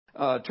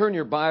Turn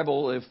your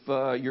Bible, if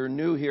you're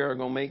new here, I'm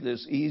going to make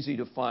this easy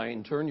to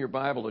find. Turn your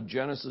Bible to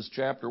Genesis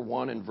chapter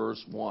 1 and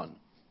verse 1.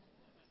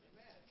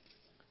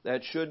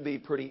 That should be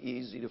pretty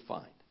easy to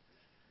find.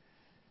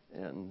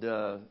 And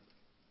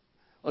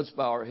let's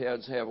bow our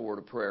heads, have a word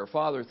of prayer.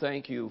 Father,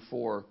 thank you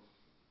for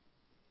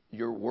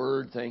your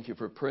word. Thank you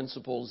for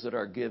principles that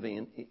are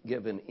given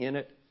in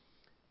it.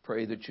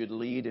 Pray that you'd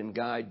lead and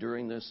guide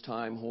during this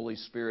time. Holy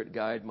Spirit,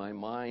 guide my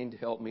mind.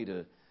 Help me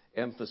to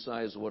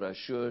emphasize what I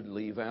should,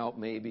 leave out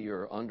maybe,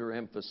 or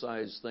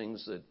underemphasize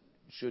things that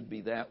should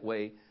be that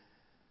way.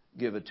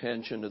 Give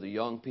attention to the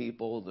young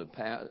people, the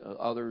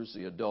others,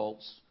 the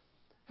adults.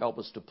 Help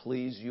us to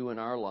please you in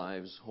our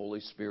lives.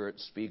 Holy Spirit,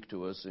 speak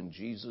to us in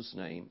Jesus'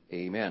 name.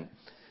 Amen.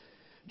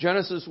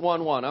 Genesis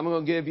 1:1. I'm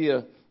going to give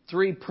you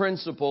three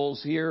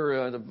principles here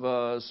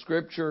of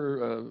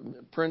Scripture,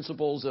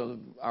 principles of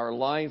our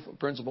life,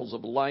 principles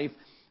of life.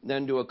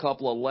 Then do a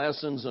couple of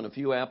lessons and a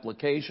few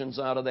applications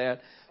out of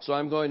that. So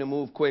I'm going to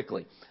move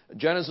quickly.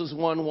 Genesis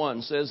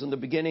 1:1 says, "In the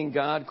beginning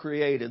God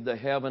created the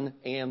heaven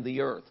and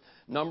the earth."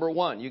 Number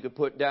one, you could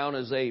put down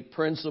as a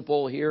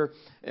principle here,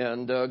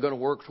 and going to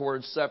work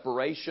towards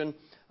separation.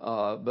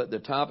 But the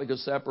topic of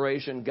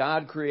separation,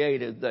 God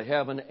created the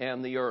heaven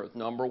and the earth.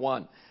 Number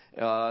one.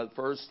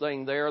 First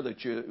thing there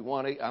that you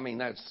want to,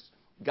 that's,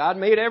 God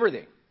made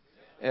everything.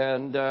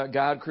 And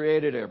God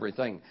created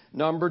everything.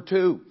 Number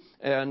two,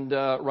 and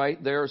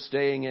right there,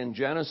 staying in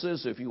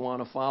Genesis, if you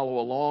want to follow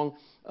along,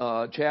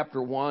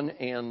 chapter 1,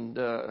 and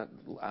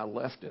I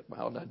left it.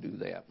 How did I do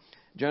that?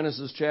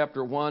 Genesis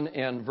chapter 1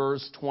 and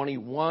verse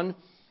 21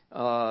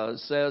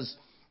 says,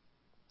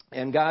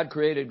 "And God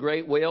created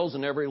great whales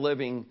and every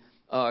living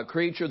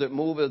creature that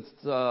moveth,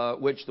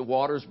 which the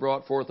waters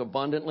brought forth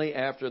abundantly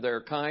after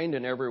their kind,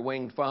 and every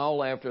winged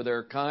fowl after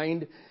their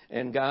kind.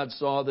 And God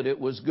saw that it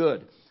was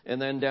good." And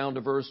then down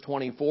to verse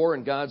 24,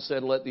 "And God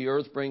said, Let the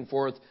earth bring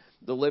forth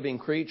the living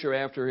creature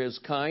after his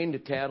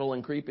kind, cattle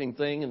and creeping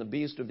thing, and the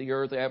beast of the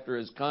earth after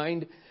his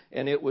kind.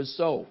 And it was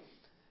so."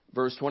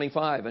 Verse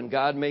 25, "And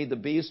God made the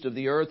beast of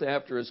the earth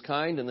after his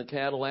kind, and the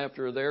cattle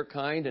after their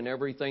kind, and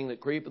everything that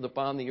creepeth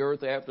upon the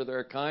earth after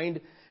their kind.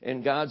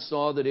 And God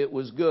saw that it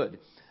was good."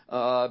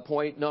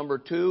 Point number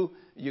two,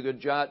 you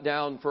could jot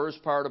down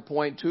first part of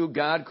point 2,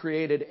 God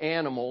created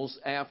animals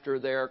after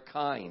their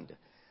kind.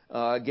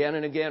 Again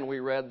and again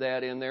we read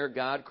that in there.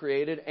 God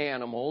created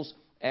animals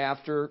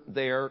after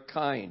their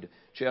kind.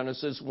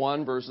 Genesis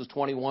 1 verses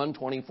 21,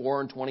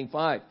 24, and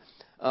 25.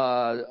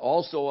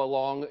 Also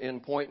along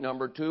in point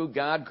number 2,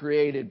 God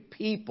created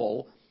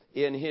people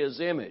in His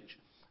image.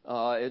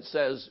 It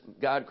says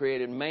God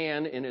created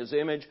man in His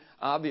image.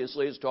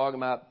 Obviously, it's talking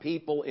about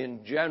people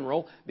in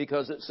general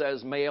because it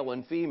says male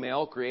and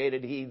female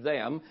created He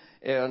them.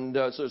 And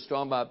so it's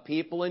talking about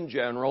people in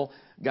general.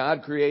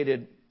 God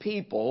created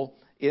people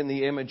in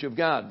the image of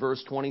God.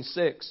 Verse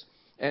 26,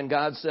 "And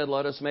God said,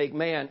 Let us make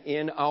man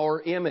in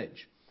our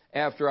image,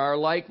 after our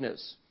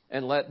likeness,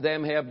 and let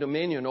them have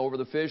dominion over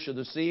the fish of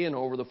the sea, and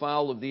over the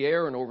fowl of the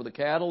air, and over the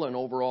cattle, and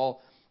over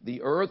all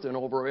the earth, and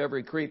over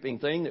every creeping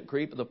thing that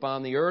creepeth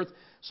upon the earth."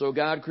 So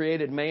God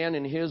created man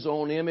in His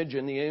own image.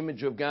 In the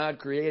image of God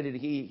created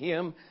He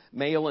him.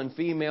 Male and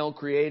female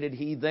created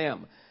He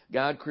them.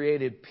 God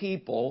created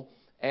people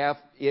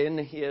in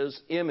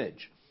His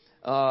image.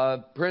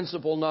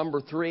 Principle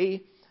number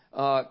 3,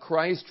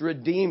 Christ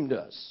redeemed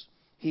us.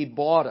 He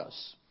bought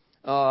us.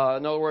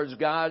 In other words,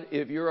 God,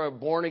 if you're a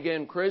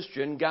born-again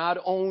Christian, God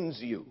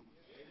owns you.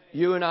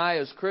 You and I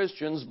as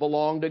Christians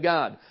belong to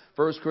God.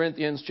 1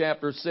 Corinthians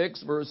chapter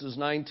 6, verses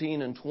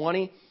 19 and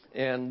 20.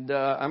 And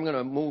I'm going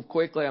to move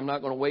quickly. I'm not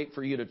going to wait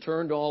for you to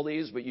turn to all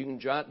these, but you can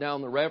jot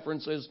down the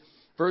references.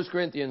 1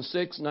 Corinthians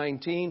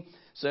 6:19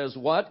 says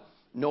what?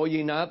 "Know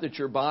ye not that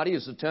your body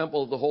is the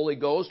temple of the Holy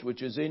Ghost,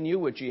 which is in you,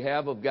 which ye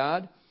have of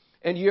God?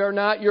 And ye are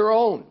not your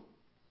own."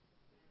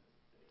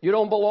 You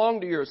don't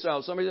belong to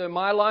yourself. Somebody said, "In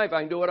my life,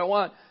 I can do what I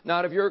want."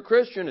 Not if you're a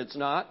Christian, it's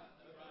not.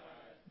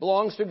 It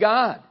belongs to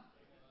God.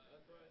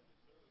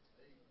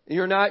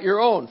 "You're not your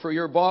own, for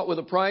you're bought with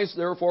a price.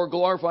 Therefore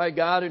glorify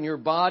God in your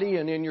body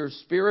and in your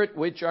spirit,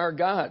 which are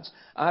God's."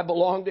 I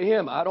belong to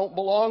Him. I don't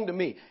belong to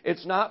me.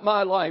 It's not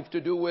my life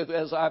to do with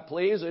as I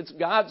please. It's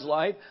God's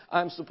life.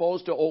 I'm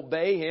supposed to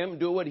obey Him,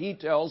 do what He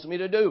tells me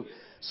to do.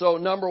 So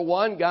number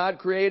one, God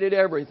created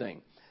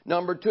everything.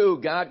 Number 2,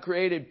 God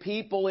created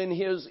people in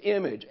His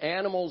image.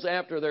 Animals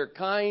after their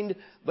kind,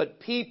 but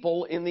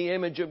people in the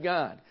image of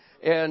God.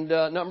 And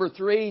number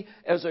 3,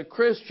 as a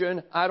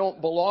Christian, I don't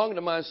belong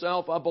to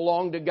myself. I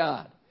belong to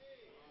God.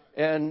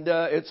 And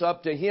it's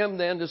up to Him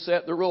then to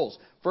set the rules.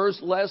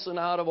 First lesson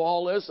out of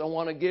all this I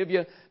want to give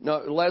you.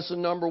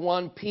 Lesson number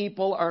 1,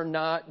 people are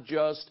not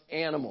just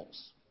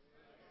animals.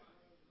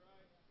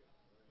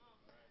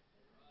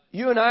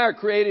 You and I are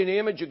created in the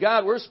image of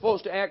God. We're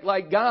supposed to act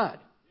like God.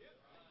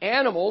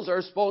 Animals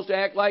are supposed to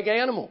act like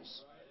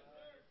animals.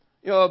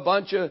 You know, a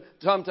bunch of,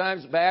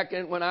 sometimes back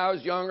when I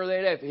was younger,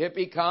 they'd have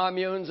hippie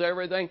communes,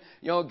 everything.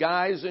 You know,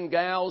 guys and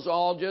gals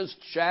all just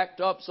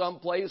shacked up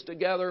someplace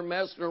together,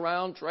 messing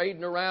around,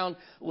 trading around,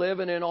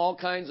 living in all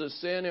kinds of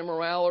sin,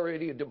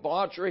 immorality,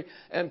 debauchery.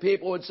 And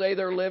people would say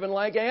they're living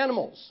like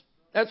animals.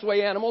 That's the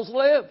way animals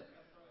live.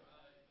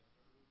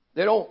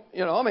 They don't,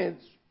 you know, I mean,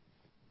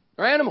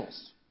 they're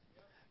animals.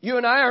 You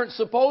and I aren't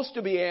supposed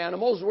to be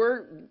animals.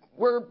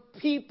 We're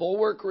people.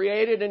 We're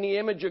created in the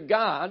image of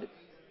God.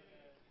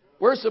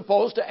 We're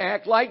supposed to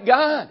act like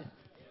God.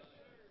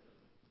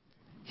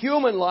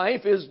 Human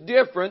life is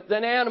different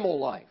than animal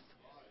life.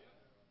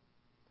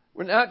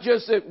 We're not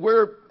just that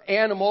we're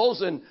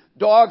animals and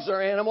dogs are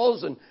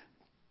animals and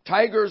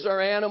tigers are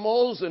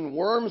animals and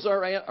worms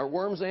are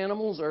worms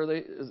animals? Are they?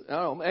 I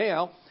don't know.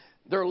 Anyhow,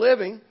 they're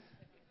living.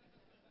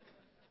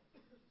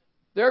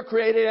 They're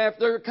created after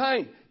their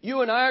kind.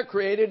 You and I are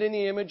created in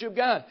the image of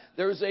God.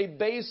 There's a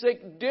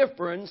basic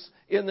difference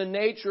in the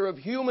nature of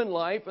human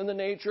life and the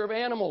nature of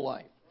animal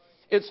life.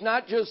 It's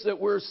not just that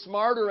we're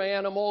smarter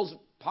animals,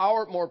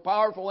 more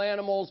powerful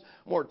animals,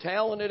 more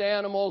talented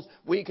animals.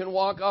 We can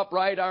walk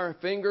upright, our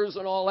fingers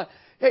and all that.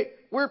 Hey,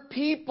 we're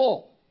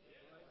people.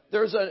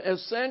 There's an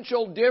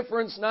essential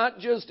difference, not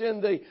just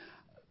in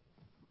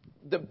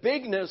the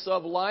bigness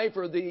of life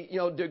or the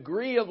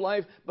degree of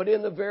life, but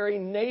in the very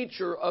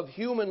nature of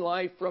human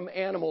life from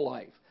animal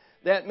life.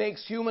 That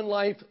makes human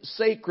life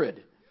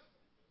sacred.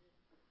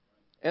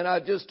 And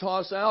I just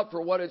toss out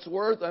for what it's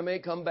worth. I may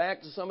come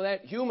back to some of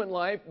that. Human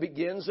life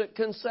begins at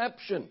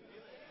conception.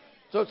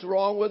 So it's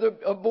wrong with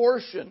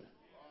abortion.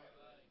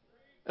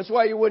 That's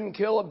why you wouldn't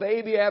kill a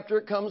baby after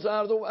it comes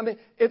out of the... I mean,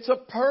 it's a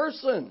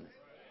person.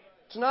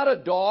 It's not a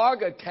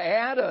dog, a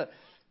cat.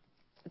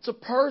 It's a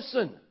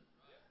person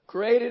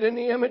created in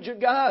the image of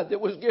God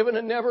that was given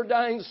a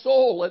never-dying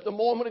soul at the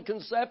moment of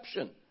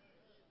conception.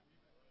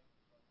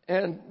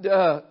 And...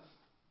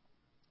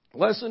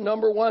 lesson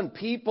number 1,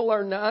 people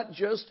are not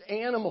just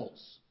animals.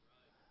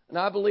 And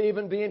I believe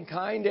in being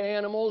kind to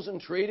animals and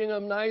treating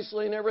them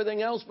nicely and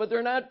everything else, but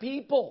they're not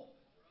people.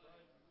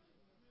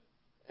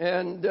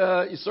 And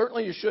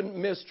certainly you shouldn't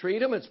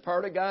mistreat them. It's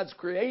part of God's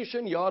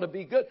creation. You ought to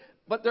be good.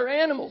 But they're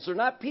animals. They're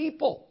not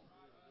people.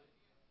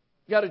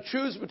 You got to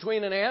choose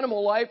between an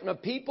animal life and a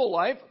people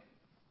life.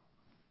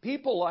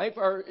 People life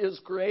is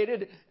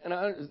created,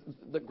 and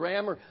the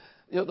grammar,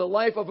 the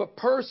life of a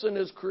person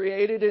is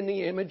created in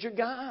the image of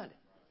God.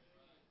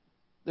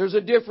 There's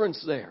a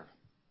difference there.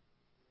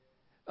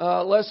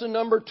 Lesson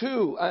number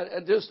 2,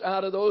 just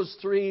out of those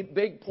 3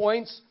 big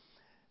points,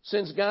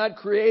 since God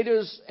created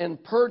us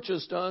and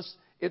purchased us,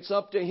 it's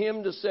up to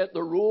Him to set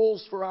the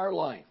rules for our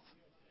life.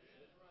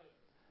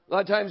 A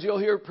lot of times you'll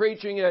hear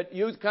preaching at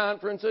youth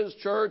conferences,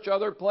 church,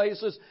 other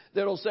places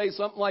that'll say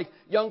something like,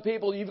 young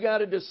people, you've got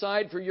to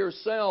decide for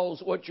yourselves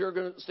what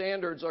your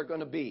standards are going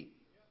to be.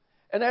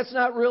 And that's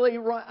not really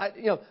right.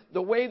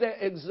 The way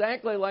that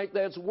exactly like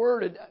that's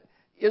worded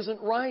isn't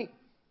right.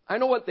 I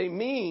know what they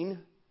mean,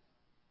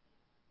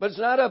 but it's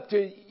not up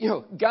to,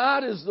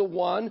 God is the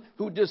one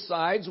who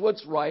decides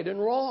what's right and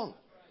wrong.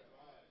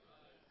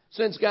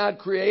 Since God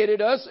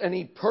created us and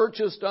He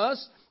purchased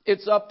us,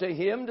 it's up to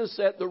Him to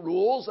set the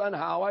rules on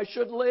how I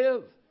should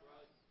live.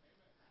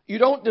 You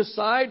don't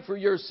decide for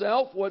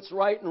yourself what's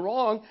right and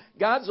wrong.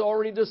 God's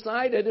already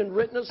decided and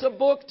written us a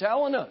book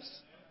telling us.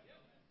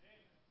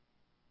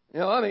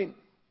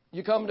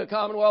 You come to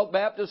Commonwealth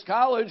Baptist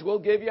College, we'll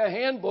give you a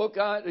handbook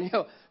on,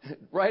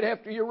 right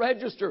after you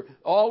register.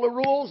 All the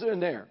rules in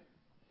there.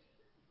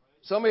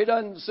 Somebody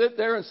doesn't sit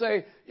there and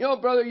say,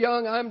 Brother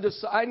Young,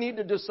 I need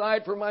to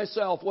decide for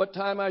myself what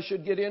time I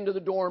should get into the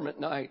dorm at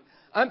night.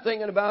 I'm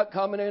thinking about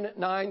coming in at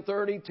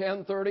 9:30,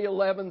 10:30,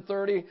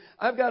 11:30.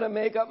 I've got to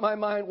make up my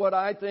mind what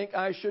I think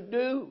I should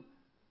do.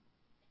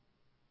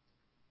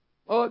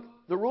 Well,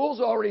 the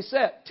rule's already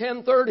set,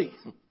 10:30.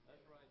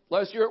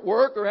 Unless you're at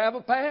work or have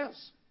a pass.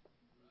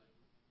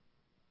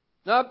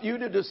 It's not up to you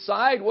to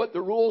decide what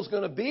the rule's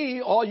going to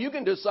be. All you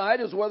can decide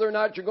is whether or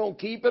not you're going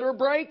to keep it or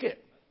break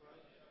it.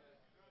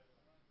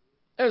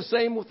 And the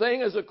same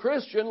thing as a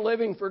Christian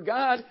living for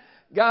God.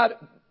 God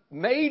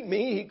made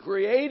me. He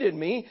created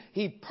me.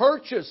 He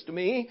purchased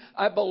me.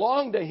 I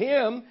belong to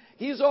Him.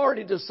 He's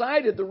already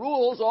decided the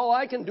rules. All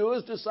I can do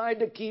is decide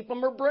to keep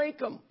them or break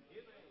them.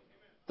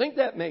 I think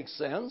that makes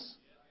sense.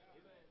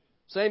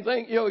 Same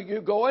thing, you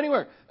go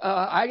anywhere.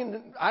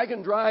 I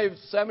can drive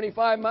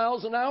 75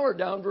 miles an hour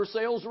down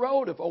Versailles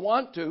Road if I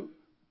want to.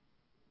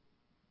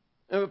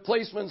 If a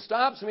policeman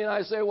stops me and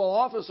I say, well,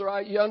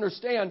 officer, you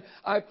understand,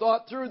 I've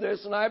thought through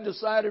this and I've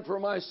decided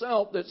for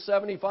myself that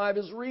 75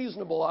 is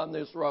reasonable on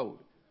this road.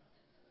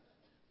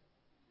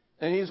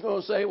 And he's going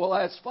to say, well,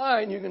 that's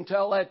fine. You can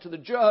tell that to the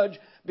judge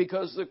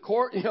because the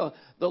court,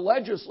 the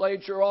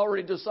legislature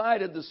already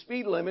decided the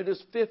speed limit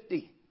is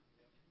 50.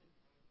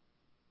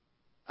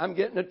 I'm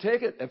getting a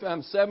ticket. If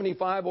I'm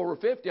 75 over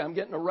 50, I'm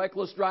getting a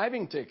reckless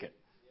driving ticket.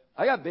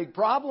 I got big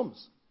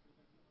problems.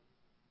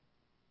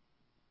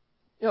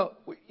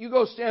 You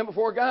go stand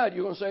before God.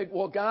 You're going to say,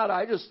 well, God,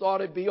 I just thought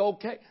it'd be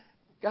okay.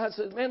 God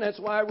says, man, that's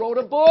why I wrote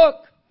a book.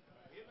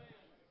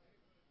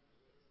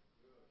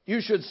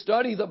 You should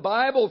study the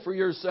Bible for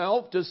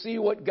yourself to see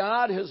what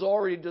God has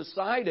already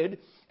decided.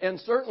 And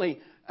certainly,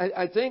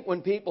 I think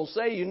when people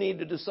say you need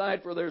to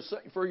decide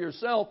for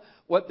yourself,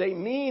 what they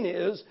mean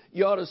is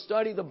you ought to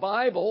study the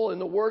Bible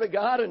and the Word of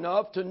God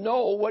enough to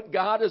know what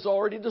God has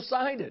already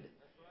decided.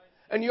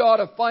 And you ought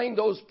to find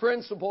those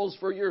principles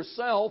for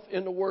yourself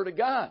in the Word of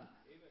God.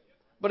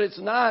 But it's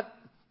not,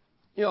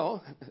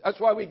 that's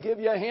why we give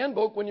you a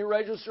handbook when you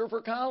register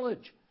for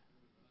college.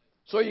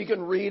 So you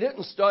can read it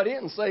and study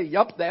it and say,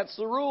 yup, that's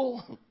the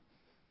rule.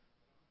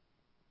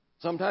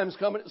 Sometimes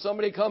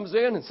somebody comes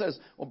in and says,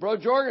 well,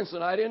 Brother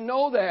Jorgensen, I didn't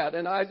know that,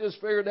 and I just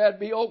figured that'd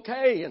be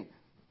okay. And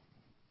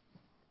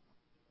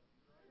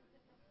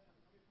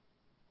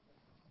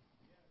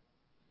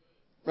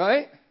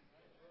right?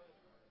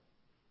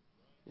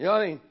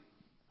 If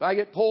I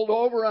get pulled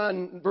over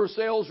on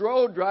Versailles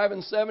Road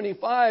driving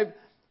 75,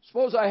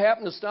 suppose I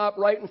happen to stop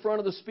right in front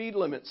of the speed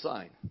limit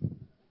sign.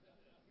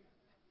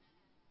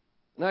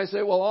 And I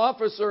say, well,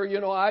 officer,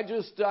 I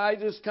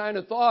just kind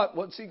of thought,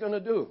 what's he going to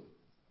do?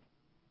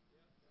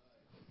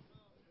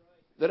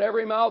 That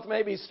every mouth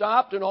may be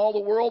stopped and all the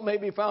world may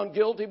be found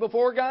guilty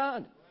before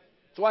God.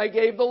 That's why He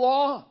gave the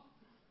law.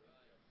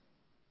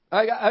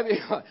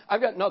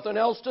 I've got nothing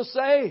else to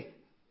say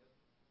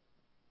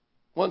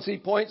once He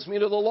points me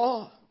to the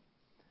law.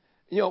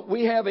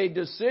 We have a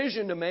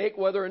decision to make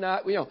whether or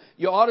not,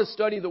 you ought to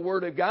study the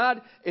Word of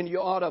God and you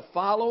ought to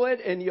follow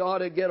it and you ought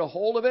to get a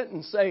hold of it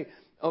and say,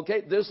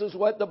 okay, this is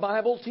what the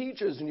Bible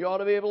teaches, and you ought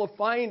to be able to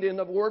find in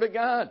the Word of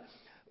God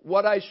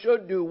what I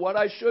should do, what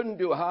I shouldn't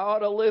do, how I ought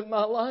to live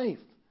my life.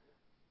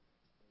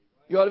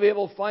 You ought to be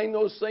able to find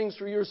those things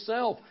for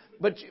yourself.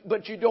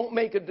 But you don't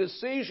make a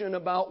decision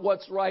about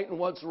what's right and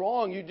what's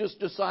wrong. You just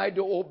decide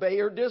to obey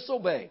or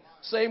disobey.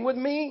 Same with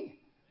me.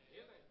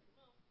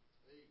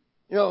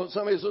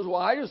 Somebody says, well,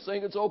 I just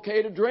think it's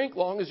okay to drink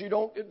long as you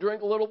don't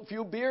drink a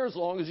few beers,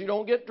 long as you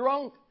don't get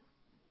drunk.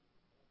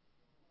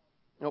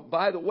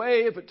 By the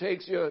way, if it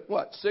takes you,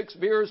 6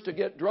 beers to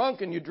get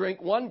drunk and you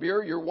drink 1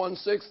 beer, you're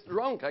 1/6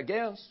 drunk, I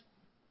guess.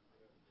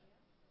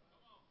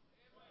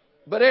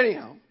 But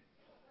anyhow,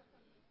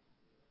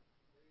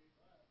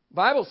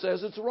 Bible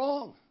says it's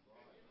wrong.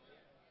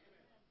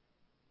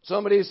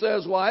 Somebody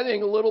says, well, I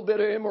think a little bit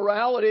of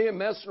immorality and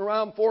messing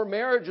around before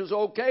marriage is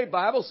okay.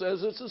 Bible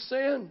says it's a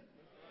sin.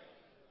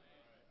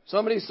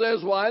 Somebody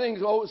says, well, I think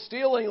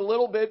stealing a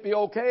little bit be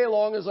okay as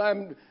long as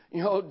I'm,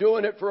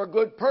 doing it for a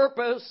good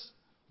purpose.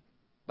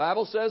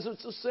 Bible says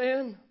it's a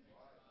sin.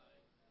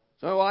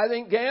 So I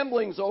think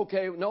gambling's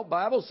okay. No,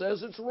 Bible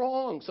says it's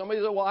wrong.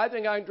 Somebody says, well, I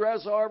think I can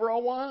dress however I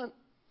want.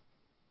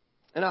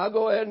 And I'll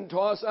go ahead and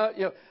toss out,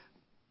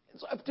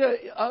 it's up to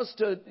us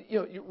to,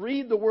 you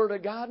read the Word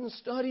of God and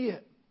study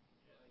it.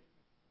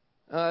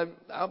 I'm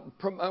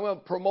going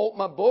to promote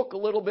my book a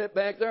little bit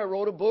back there. I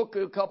wrote a book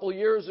a couple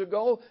years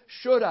ago.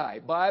 Should I?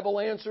 Bible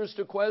Answers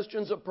to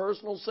Questions of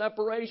Personal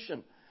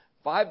Separation.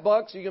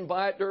 $5, you can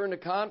buy it during the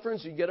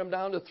conference. You get them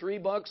down to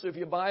 $3 if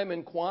you buy them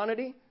in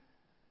quantity.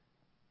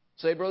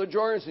 Say, Brother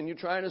Jorgensen, you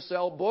trying to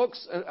sell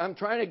books? I'm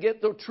trying to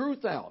get the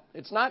truth out.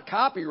 It's not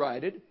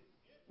copyrighted.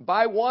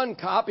 Buy one,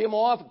 copy them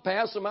off,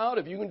 pass them out.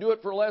 If you can do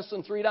it for less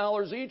than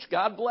 $3 each,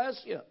 God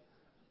bless you.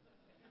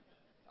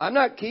 I'm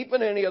not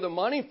keeping any of the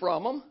money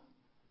from them.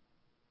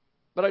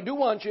 But I do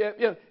want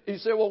you, you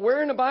say, well,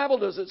 where in the Bible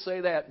does it say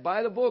that?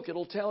 Buy the book,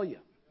 it'll tell you.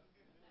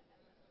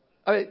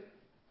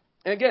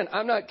 Again,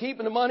 I'm not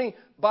keeping the money.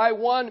 Buy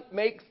one,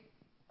 make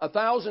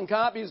 1,000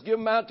 copies, give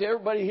them out to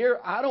everybody here.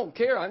 I don't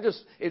care.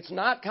 It's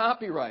not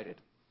copyrighted.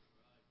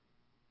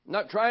 I'm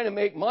not trying to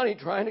make money,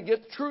 trying to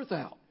get the truth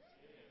out.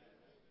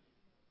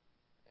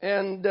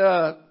 And,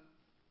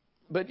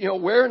 but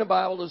where in the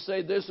Bible does it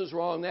say this is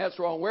wrong, that's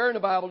wrong? Where in the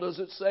Bible does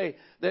it say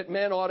that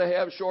men ought to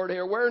have short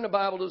hair? Where in the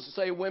Bible does it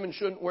say women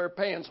shouldn't wear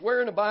pants?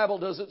 Where in the Bible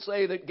does it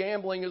say that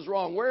gambling is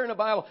wrong? Where in the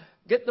Bible?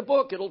 Get the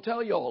book. It'll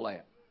tell you all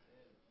that.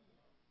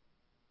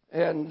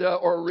 And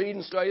or read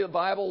and study the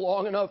Bible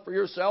long enough for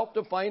yourself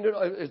to find it.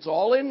 It's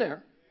all in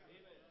there.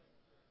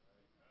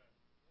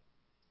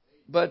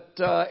 But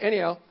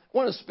anyhow, I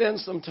want to spend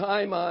some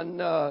time on,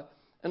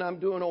 and I'm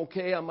doing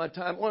okay on my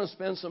time. I want to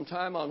spend some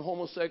time on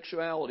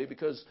homosexuality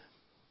because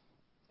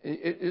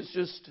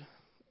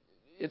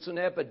it's an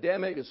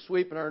epidemic. It's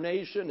sweeping our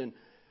nation, and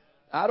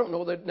I don't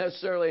know that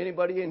necessarily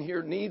anybody in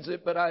here needs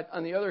it, but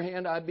on the other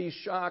hand, I'd be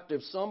shocked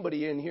if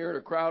somebody in here in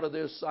a crowd of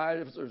this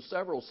size, if there's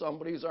several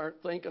somebodies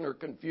aren't thinking or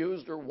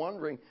confused or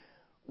wondering,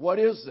 what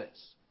is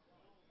this?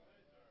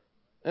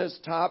 And it's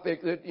a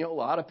topic that, a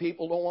lot of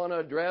people don't want to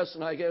address,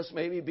 and I guess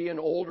maybe being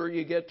older,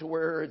 you get to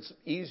where it's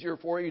easier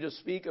for you to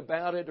speak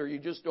about it, or you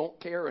just don't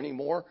care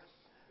anymore.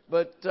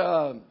 But,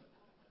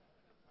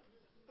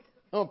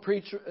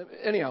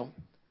 anyhow,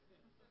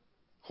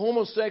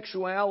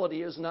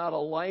 homosexuality is not a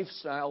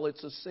lifestyle,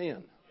 it's a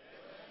sin.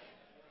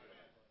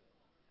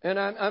 And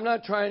I'm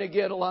not trying to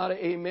get a lot of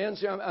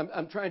amens here.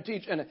 I'm trying to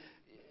teach. And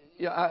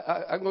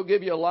I'm going to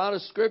give you a lot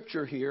of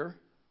scripture here.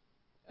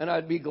 And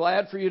I'd be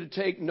glad for you to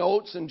take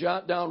notes and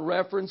jot down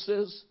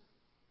references.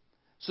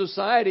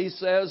 Society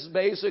says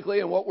basically,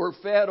 and what we're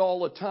fed all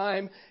the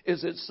time,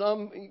 is that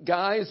some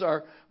guys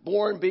are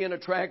born being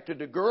attracted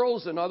to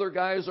girls and other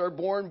guys are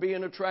born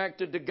being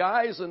attracted to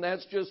guys, and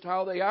that's just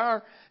how they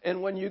are.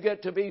 And when you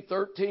get to be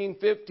 13,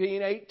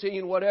 15,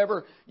 18,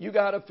 whatever, you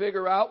got to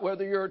figure out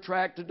whether you're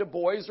attracted to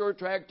boys or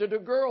attracted to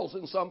girls.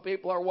 And some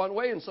people are one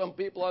way and some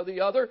people are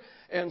the other.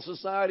 And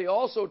society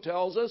also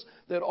tells us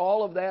that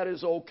all of that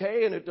is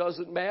okay and it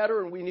doesn't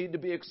matter and we need to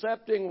be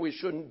accepting, we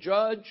shouldn't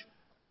judge.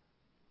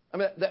 I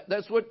mean,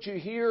 that's what you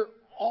hear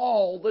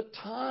all the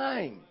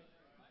time.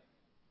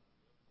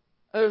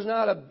 There's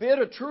not a bit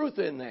of truth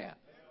in that.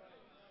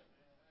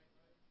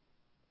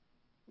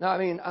 Now, I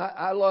mean,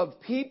 I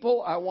love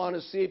people. I want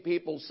to see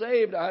people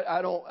saved.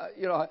 I don't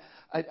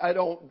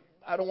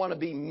want to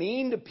be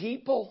mean to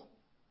people.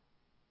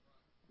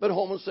 But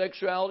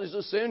homosexuality is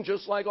a sin,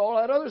 just like all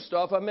that other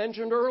stuff I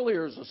mentioned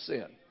earlier is a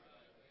sin.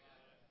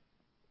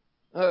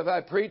 If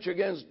I preach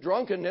against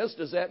drunkenness,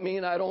 does that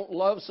mean I don't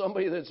love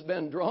somebody that's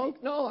been drunk?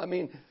 No, I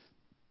mean,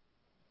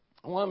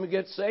 I want them to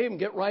get saved and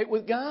get right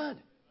with God.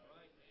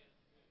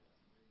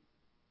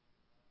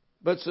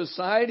 But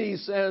society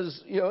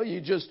says,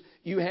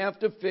 you have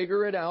to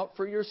figure it out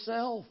for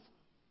yourself.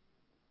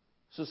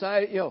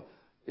 Society,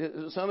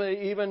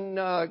 somebody even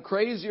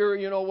crazier,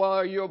 well,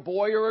 are you a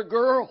boy or a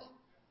girl?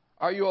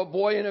 Are you a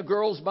boy in a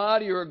girl's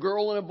body or a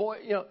girl in a boy?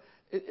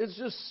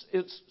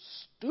 It's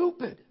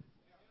stupid.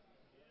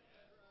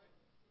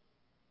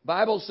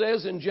 Bible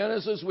says in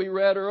Genesis, we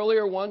read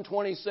earlier,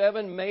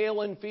 1:27, male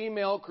and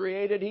female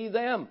created He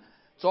them.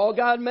 It's all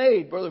God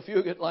made, Brother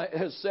Fugit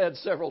has said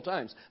several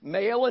times.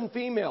 Male and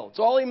female. It's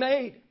all He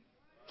made.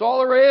 It's all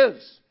there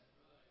is.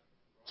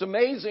 It's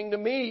amazing to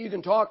me. You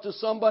can talk to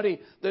somebody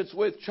that's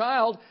with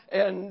child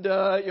and,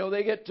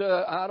 they get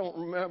to, I don't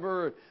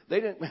remember,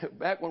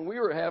 back when we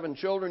were having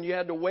children, you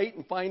had to wait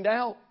and find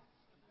out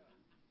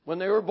when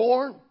they were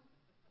born.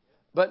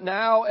 But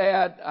now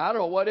at, I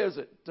don't know, what is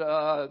it,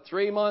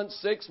 3 months,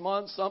 6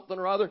 months, something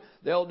or other,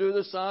 they'll do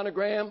the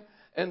sonogram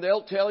and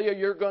they'll tell you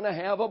you're going to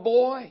have a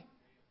boy.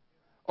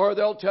 Or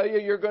they'll tell you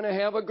you're going to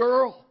have a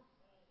girl.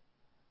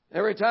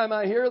 Every time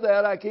I hear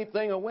that, I keep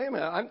thinking, wait a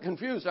minute, I'm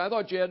confused. I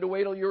thought you had to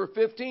wait till you were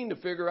 15 to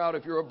figure out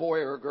if you're a boy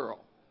or a girl.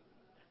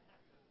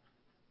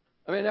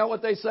 I mean, is that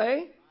what they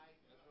say?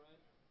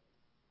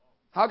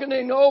 How can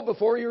they know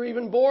before you're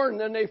even born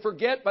and then they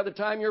forget by the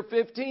time you're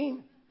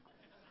 15?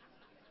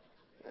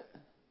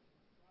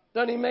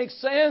 Doesn't even make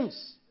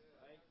sense.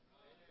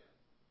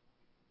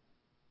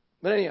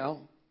 But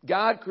anyhow,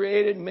 God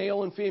created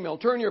male and female.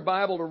 Turn your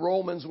Bible to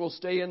Romans. We'll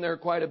stay in there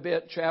quite a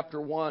bit,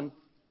 chapter 1.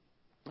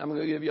 I'm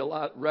going to give you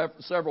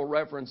several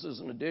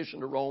references in addition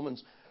to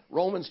Romans.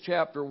 Romans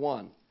chapter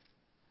 1.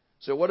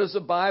 So what does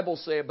the Bible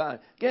say about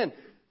it? Again,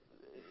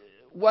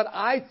 what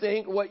I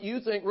think, what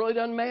you think really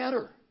doesn't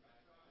matter.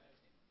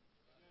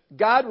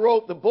 God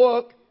wrote the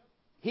book.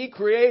 He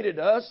created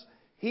us.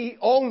 He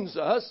owns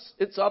us.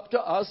 It's up to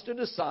us to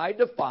decide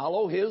to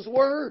follow His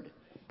Word.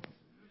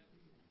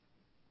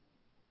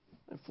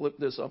 I flipped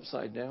this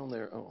upside down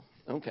there. Oh,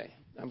 okay.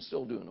 I'm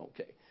still doing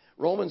okay.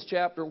 Romans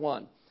chapter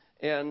 1,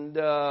 and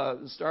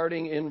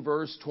starting in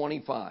verse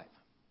 25.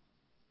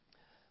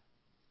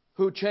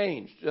 Who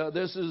changed?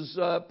 This is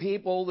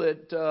people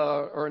that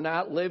are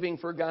not living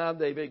for God.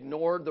 They've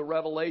ignored the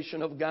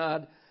revelation of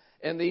God,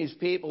 and these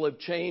people have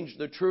changed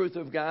the truth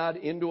of God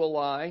into a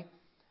lie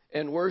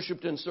and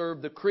worshiped and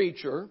served the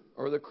creature,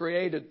 or the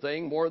created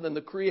thing, more than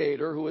the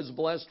Creator, who is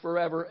blessed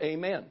forever.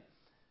 Amen.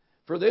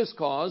 For this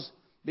cause,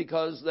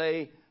 because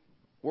they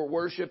were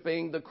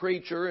worshiping the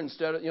creature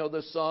instead of,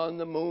 the sun,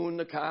 the moon,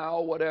 the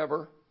cow,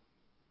 whatever.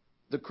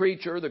 The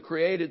creature, the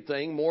created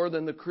thing, more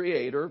than the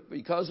Creator.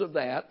 Because of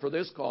that, for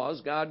this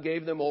cause, God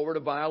gave them over to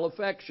vile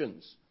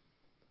affections.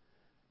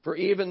 For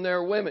even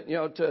their women,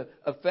 to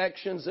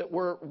affections that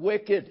were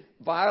wicked,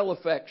 vile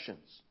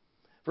affections.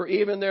 For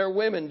even their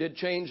women did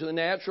change the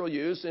natural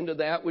use into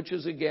that which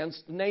is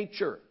against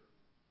nature.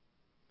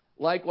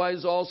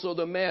 Likewise also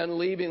the men,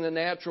 leaving the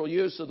natural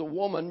use of the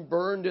woman,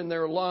 burned in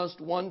their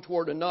lust one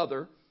toward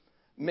another,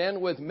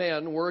 men with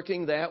men,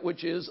 working that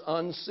which is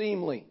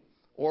unseemly,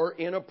 or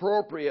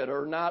inappropriate,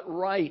 or not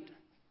right,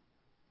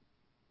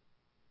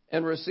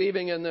 and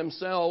receiving in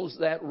themselves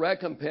that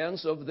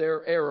recompense of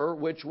their error,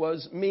 which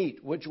was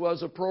meet, which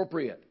was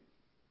appropriate.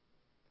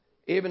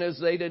 Even as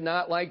they did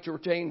not like to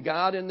retain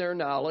God in their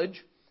knowledge,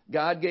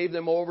 God gave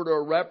them over to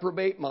a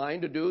reprobate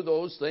mind to do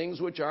those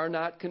things which are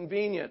not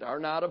convenient, are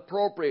not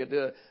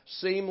appropriate,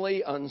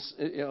 seemly,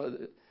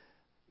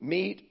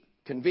 meet,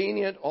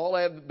 convenient, all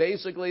have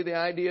basically the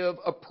idea of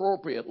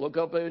appropriate. Look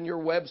up in your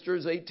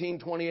Webster's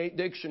 1828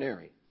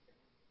 dictionary.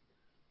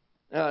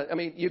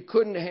 You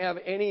couldn't have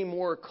any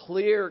more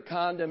clear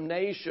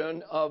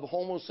condemnation of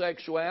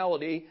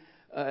homosexuality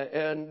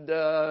and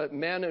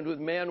men with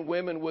men,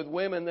 women with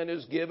women than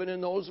is given in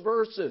those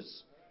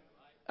verses.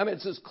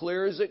 It's as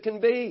clear as it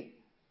can be.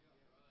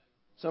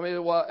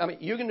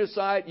 You can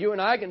decide, you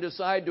and I can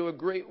decide to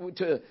agree,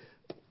 to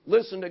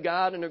listen to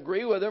God and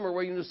agree with Him, or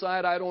we can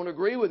decide I don't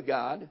agree with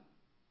God.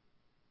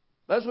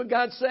 That's what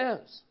God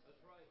says.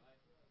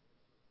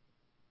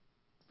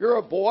 You're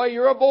a boy,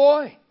 you're a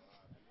boy.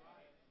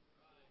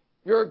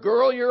 You're a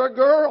girl, you're a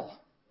girl.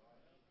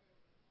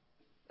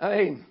 I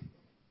mean,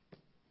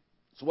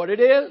 it's what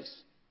it is.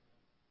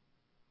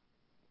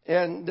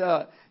 And,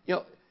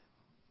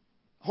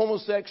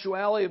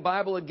 homosexuality, the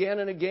Bible again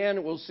and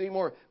again, we'll see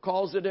more,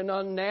 calls it an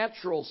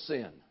unnatural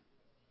sin.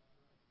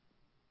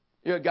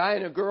 A guy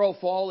and a girl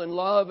fall in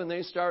love and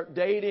they start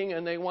dating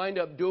and they wind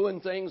up doing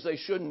things they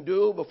shouldn't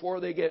do before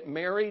they get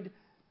married.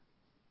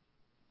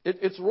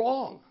 It's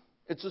wrong.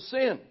 It's a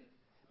sin.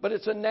 But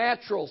it's a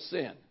natural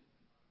sin.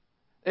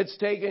 It's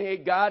taking a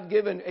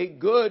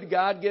good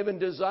God-given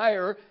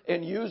desire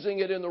and using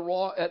it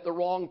at the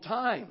wrong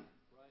time.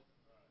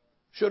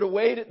 Should have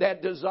waited.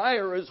 That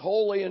desire is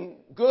holy and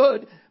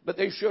good, but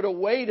they should have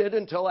waited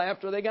until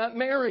after they got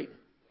married.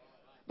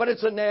 But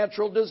it's a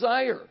natural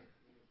desire.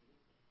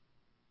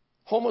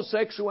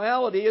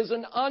 Homosexuality is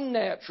an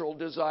unnatural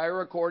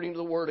desire according to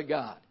the Word of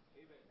God.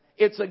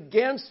 It's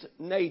against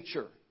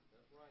nature.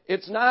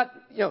 It's not,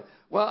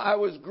 well, I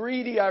was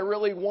greedy, I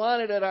really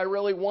wanted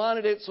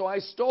it, so I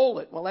stole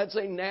it. Well, that's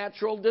a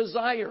natural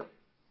desire.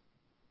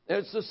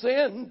 It's a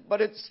sin,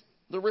 but it's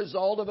the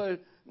result of a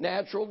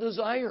natural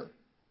desire.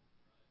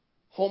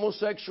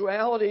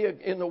 Homosexuality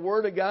in the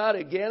Word of God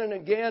again and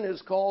again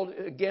is called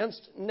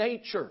against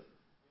nature.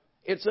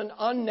 It's an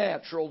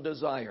unnatural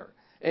desire.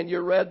 And you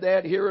read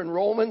that here in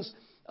Romans.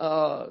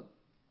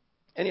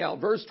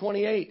 Verse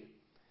 28.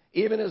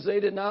 Even as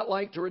they did not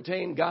like to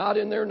retain God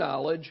in their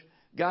knowledge,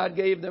 God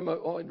gave them,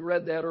 I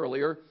read that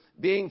earlier,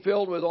 being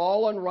filled with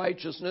all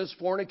unrighteousness,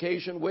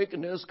 fornication,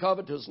 wickedness,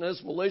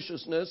 covetousness,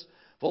 maliciousness,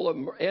 full of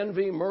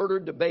envy, murder,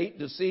 debate,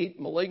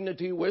 deceit,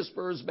 malignity,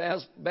 whisperers,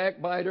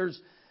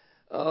 backbiters.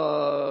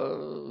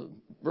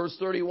 Verse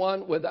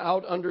 31,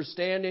 without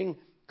understanding,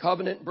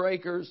 covenant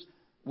breakers,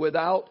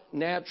 without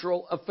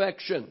natural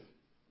affection.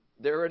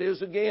 There it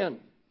is again.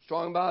 It's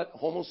talking about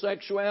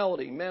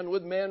homosexuality, men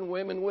with men,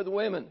 women with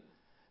women.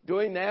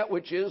 Doing that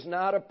which is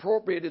not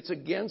appropriate. It's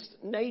against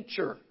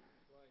nature.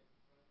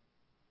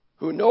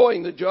 Who,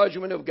 knowing the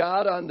judgment of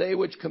God on they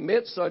which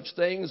commit such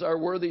things are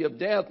worthy of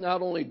death,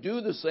 not only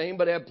do the same,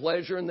 but have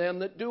pleasure in them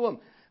that do them.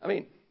 I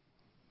mean,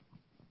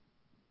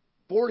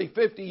 40,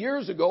 50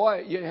 years ago,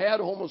 you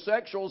had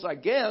homosexuals, I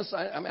guess.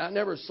 I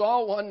never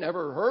saw one,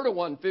 never heard of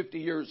one 50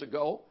 years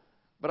ago,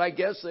 but I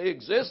guess they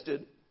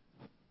existed.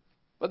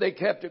 But they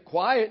kept it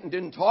quiet and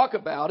didn't talk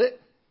about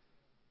it.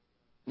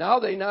 Now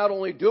they not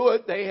only do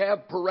it, they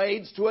have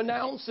parades to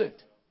announce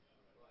it.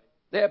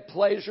 They have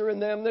pleasure in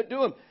them that do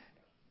them.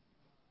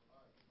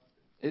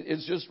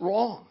 It's just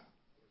wrong.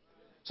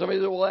 Somebody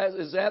will ask,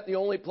 is that the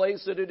only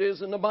place that it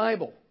is in the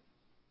Bible?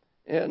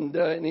 And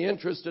in the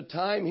interest of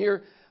time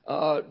here,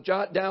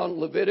 jot down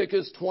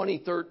Leviticus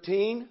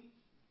 20:13,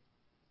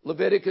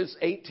 Leviticus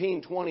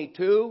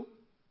 18:22.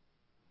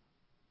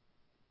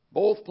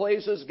 Both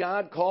places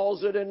God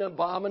calls it an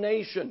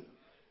abomination.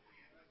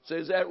 So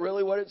is that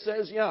really what it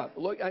says? Yeah.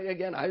 Look,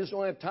 again, I just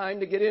don't have time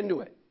to get into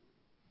it.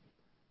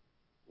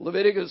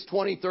 Leviticus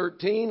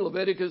 20:13,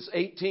 Leviticus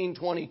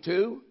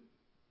 18:22.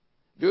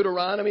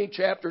 Deuteronomy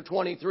chapter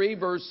 23,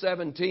 verse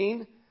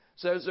 17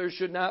 says there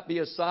should not be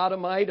a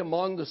sodomite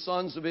among the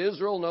sons of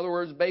Israel. In other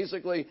words,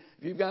 basically,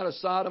 if you've got a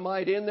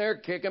sodomite in there,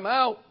 kick him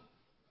out.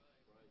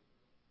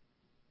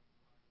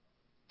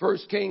 1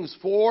 Kings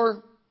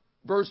 4,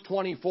 verse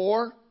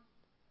 24.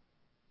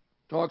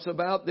 Talks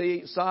about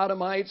the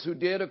sodomites who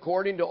did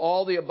according to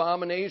all the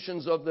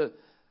abominations of the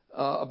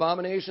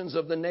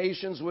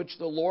nations which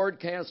the Lord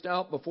cast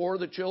out before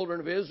the children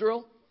of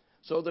Israel.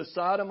 So the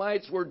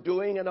sodomites were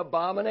doing an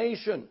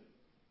abomination.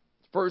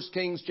 1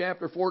 Kings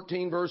chapter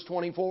 14, verse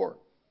 24.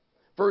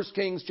 1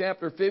 Kings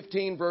chapter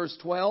 15, verse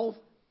 12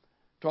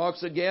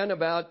 talks again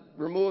about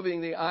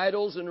removing the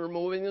idols and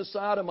removing the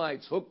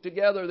sodomites hooked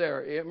together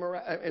there.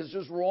 It's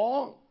just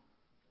wrong.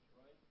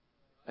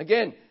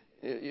 Again,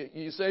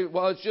 you say,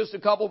 well, it's just a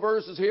couple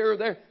verses here or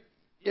there.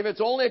 If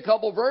it's only a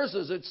couple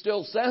verses, it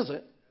still says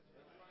it.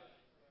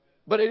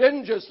 But it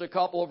isn't just a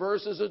couple of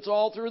verses, it's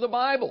all through the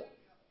Bible.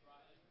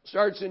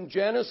 Starts in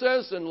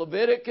Genesis and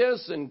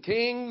Leviticus and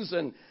Kings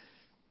and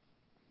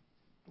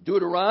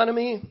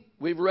Deuteronomy,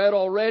 we've read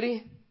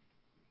already.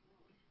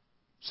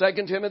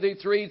 2 Timothy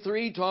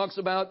 3:3 talks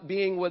about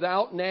being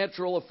without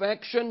natural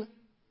affection.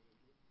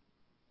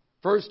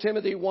 1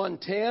 Timothy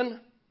 1:10.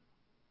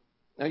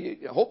 Now, I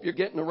hope you're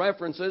getting the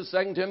references.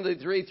 2 Timothy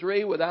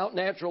 3:3, without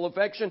natural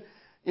affection.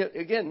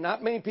 Again,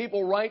 not many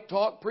people write,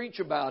 talk, preach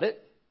about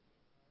it.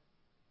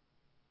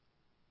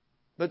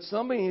 But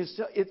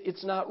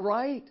it's not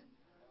right.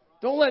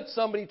 Don't let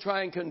somebody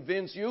try and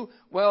convince you,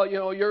 well,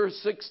 you're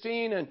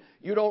 16 and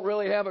you don't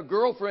really have a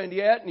girlfriend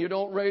yet and you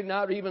don't really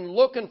not even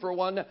looking for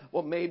one.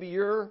 Well, maybe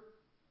you're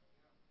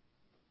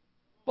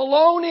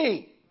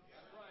baloney.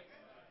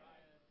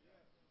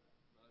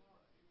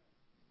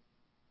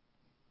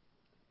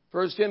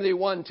 1 Timothy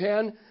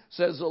 1:10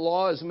 says the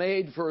law is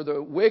made for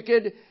the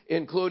wicked,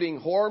 including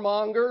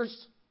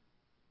whoremongers.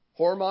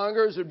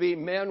 Whoremongers would be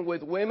men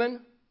with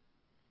women.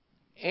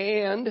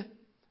 And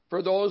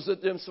for those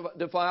that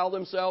defile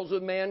themselves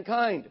with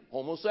mankind,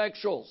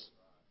 homosexuals.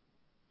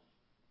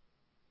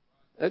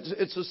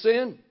 It's a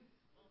sin.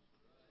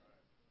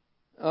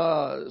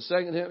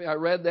 Second Timothy, I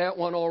read that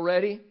one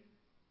already.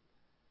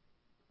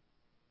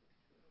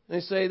 They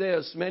say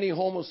this, many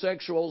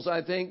homosexuals,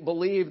 I think,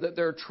 believe that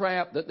they're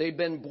trapped, that they've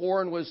been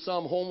born with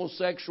some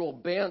homosexual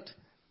bent,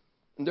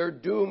 and they're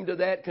doomed to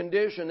that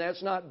condition.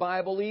 That's not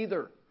Bible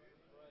either.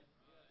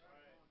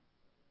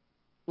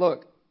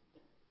 Look,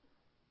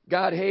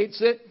 God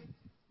hates it.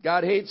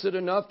 God hates it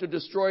enough to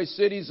destroy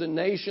cities and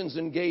nations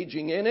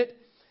engaging in it.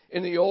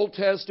 In the Old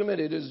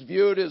Testament, it is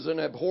viewed as an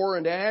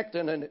abhorrent act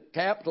and a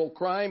capital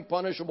crime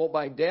punishable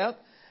by death.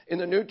 In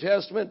the New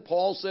Testament,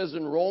 Paul says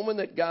in Romans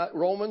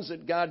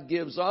that God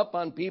gives up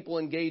on people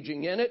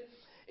engaging in it.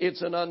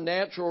 It's an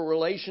unnatural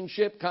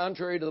relationship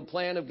contrary to the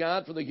plan of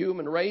God for the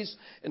human race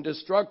and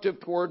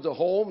destructive toward the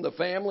home, the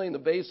family, and the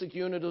basic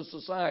unit of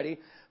society.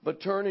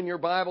 But turn in your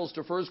Bibles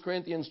to 1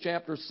 Corinthians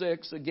chapter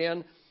 6.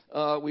 Again,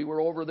 we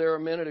were over there a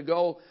minute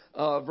ago.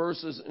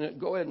 Verses.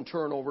 Go ahead and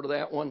turn over to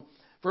that one.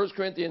 1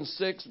 Corinthians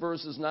 6,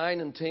 verses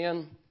 9 and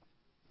 10.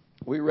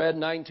 We read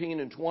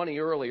 19 and 20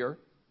 earlier.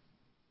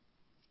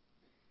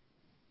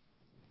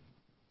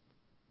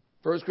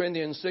 1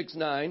 Corinthians 6,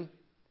 9.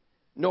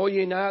 Know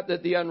ye not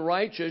that the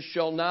unrighteous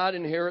shall not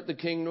inherit the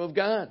kingdom of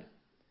God?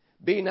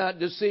 Be not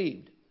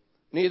deceived.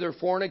 Neither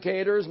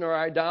fornicators, nor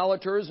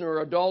idolaters,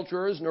 nor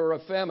adulterers, nor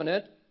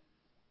effeminate.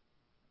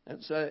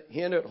 That's a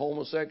hint at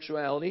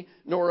homosexuality.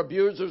 Nor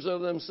abusers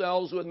of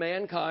themselves with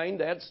mankind.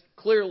 That's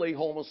clearly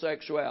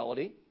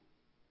homosexuality.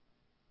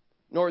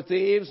 Nor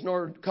thieves,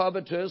 nor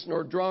covetous,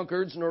 nor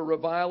drunkards, nor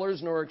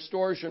revilers, nor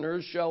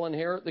extortioners shall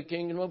inherit the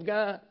kingdom of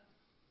God.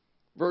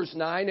 Verse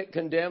 9, it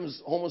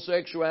condemns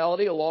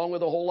homosexuality along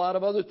with a whole lot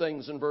of other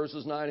things in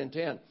verses 9 and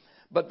 10.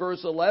 But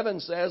verse 11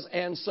 says,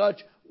 and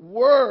such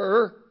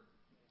were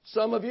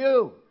some of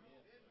you.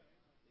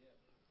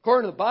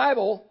 According to the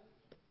Bible,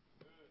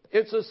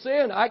 it's a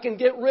sin. I can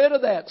get rid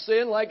of that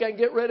sin like I can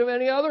get rid of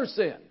any other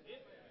sin.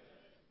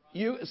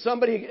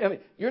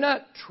 You're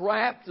not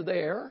trapped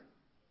there.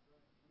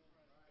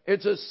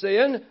 It's a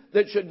sin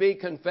that should be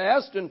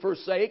confessed and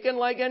forsaken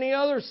like any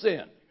other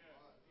sin.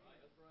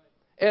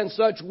 And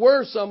such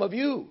were some of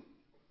you.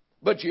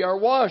 But ye are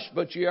washed,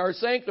 but ye are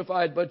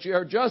sanctified, but ye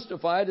are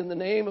justified in the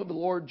name of the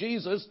Lord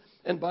Jesus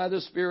and by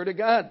the Spirit of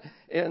God.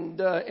 And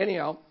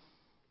anyhow,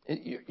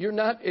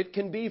 it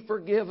can be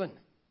forgiven.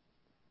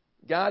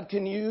 God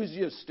can use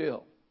you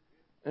still.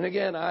 And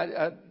again,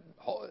 I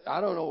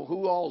don't know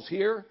who all's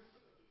here.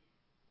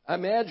 I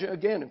imagine,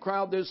 again, a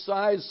crowd this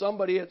size,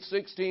 somebody at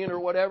 16 or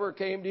whatever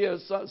came to you,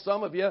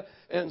 some of you,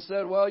 and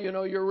said, well,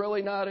 you're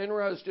really not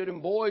interested in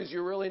boys.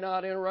 You're really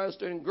not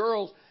interested in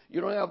girls. You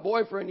don't have a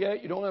boyfriend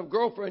yet. You don't have a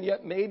girlfriend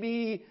yet.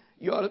 Maybe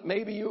you ought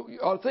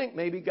to think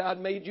maybe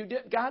God made you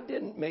different. God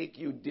didn't make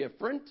you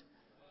different.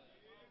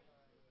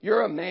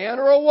 You're a man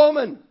or a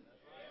woman.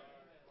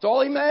 That's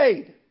all He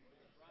made.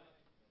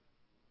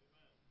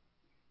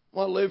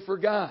 Want to live for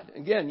God.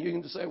 Again, you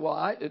can say,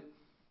 well,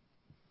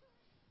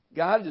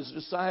 God has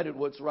decided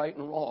what's right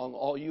and wrong.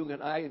 All you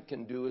and I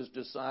can do is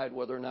decide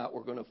whether or not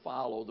we're going to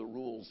follow the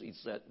rules He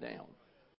set down.